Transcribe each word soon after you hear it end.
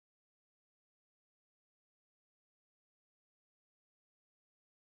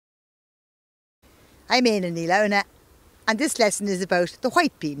I'm Éanna Níl, and this lesson is about the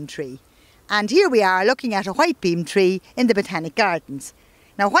whitebeam tree. And here we are looking at a whitebeam tree in the Botanic Gardens.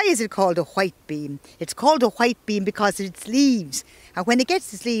 Now, why is it called a whitebeam? It's called a whitebeam because of its leaves. And when it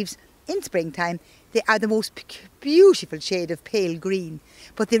gets its leaves in springtime, they are the most beautiful shade of pale green.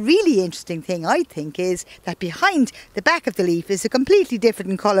 But the really interesting thing, I think, is that behind the back of the leaf is a completely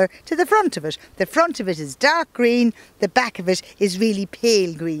different colour to the front of it. The front of it is dark green, the back of it is really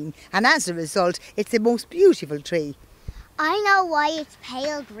pale green. And as a result, it's the most beautiful tree. I know why it's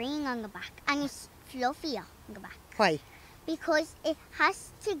pale green on the back and it's fluffy on the back. Why? Because it has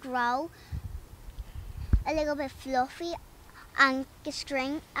to grow a little bit fluffy and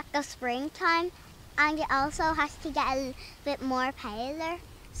at the springtime, and it also has to get a bit more paler,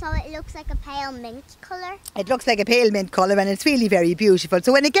 so it looks like a pale mint colour. It looks like a pale mint colour, and it's really very beautiful.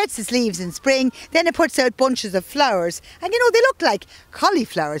 So when it gets its leaves in spring, then it puts out bunches of flowers, and they look like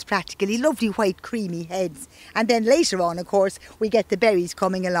cauliflowers practically, lovely white creamy heads. And then later on, of course, we get the berries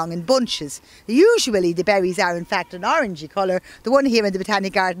coming along in bunches. Usually the berries are in fact an orangey colour. The one here in the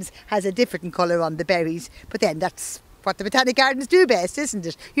Botanic Gardens has a different colour on the berries, but then that's what the Botanic Gardens do best, isn't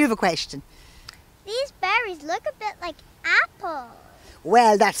it? You have a question. These berries look a bit like apples.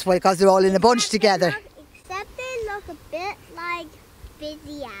 Well, that's why, because they're all in a bunch together. Except they look a bit like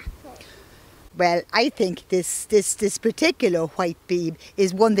fizzy apples. Well, I think this particular whitebeam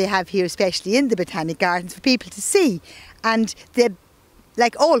is one they have here, especially in the Botanic Gardens, for people to see. And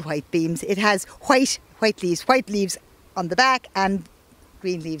like all whitebeams, it has white leaves on the back and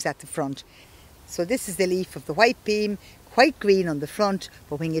green leaves at the front. So this is the leaf of the whitebeam, quite green on the front,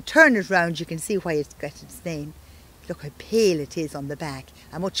 but when you turn it round, you can see why it's got its name. Look how pale it is on the back,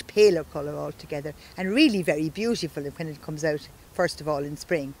 a much paler colour altogether, and really very beautiful when it comes out, first of all, in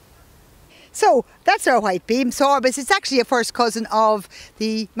spring. So that's our whitebeam, Sorbus. It's actually a first cousin of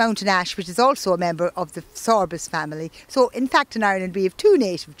the mountain ash, which is also a member of the Sorbus family. So in fact in Ireland we have two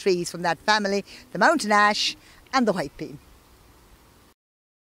native trees from that family, the mountain ash and the whitebeam.